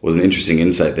was an interesting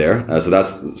insight there. So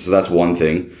that's one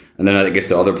thing. And then I guess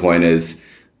the other point is,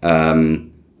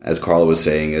 as Carl was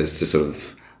saying, is to sort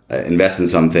of invest in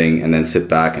something and then sit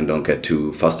back and don't get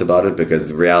too fussed about it, because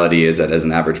the reality is that as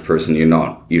an average person,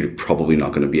 you're probably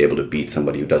not going to be able to beat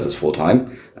somebody who does this full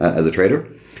time as a trader.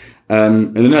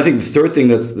 And then I think the third thing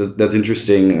that's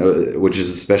interesting, which is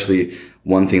especially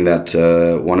one thing that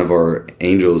one of our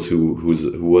angels who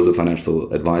was a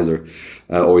financial advisor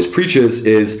always preaches,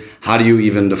 is how do you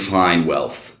even define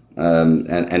wealth,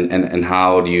 and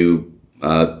how do you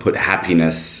put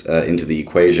happiness into the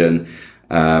equation.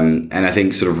 And I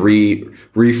think sort of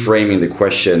reframing the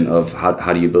question of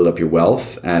how do you build up your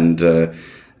wealth and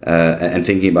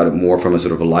thinking about it more from a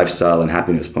sort of a lifestyle and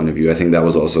happiness point of view. I think that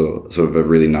was also sort of a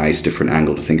really nice different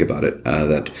angle to think about it,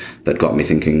 that got me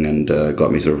thinking and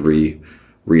got me sort of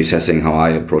reassessing how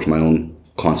I approach my own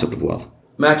concept of wealth.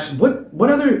 Max,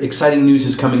 what other exciting news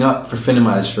is coming up for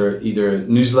Finimize for either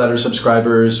newsletter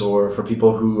subscribers or for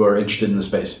people who are interested in the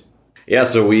space? Yeah,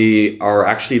 so we are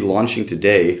actually launching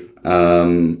today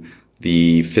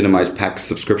the Finimize Packs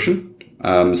subscription.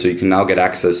 So you can now get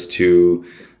access to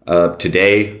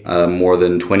today more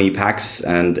than 20 packs,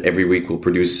 and every week we'll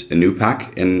produce a new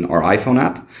pack in our iPhone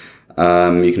app.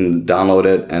 You can download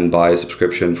it and buy a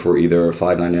subscription for either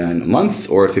 $5.99 a month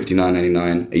or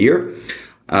 $59.99 a year.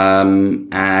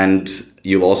 And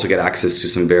you'll also get access to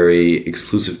some very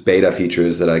exclusive beta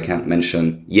features that I can't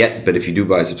mention yet, but if you do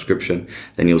buy a subscription,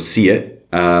 then you'll see it.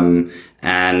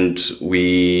 And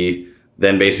we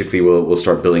then basically we'll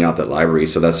start building out that library.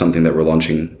 So that's something that we're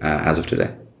launching as of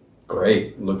today.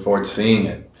 Great. Look forward to seeing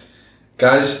it.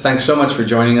 Guys, thanks so much for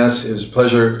joining us. It was a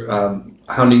pleasure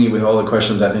hounding you with all the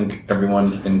questions I think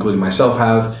everyone, including myself,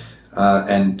 have.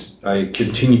 And I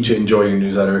continue to enjoy your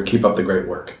newsletter. Keep up the great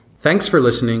work. Thanks for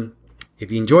listening.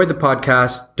 If you enjoyed the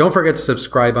podcast, don't forget to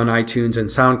subscribe on iTunes and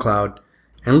SoundCloud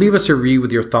and leave us a review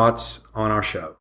with your thoughts on our show.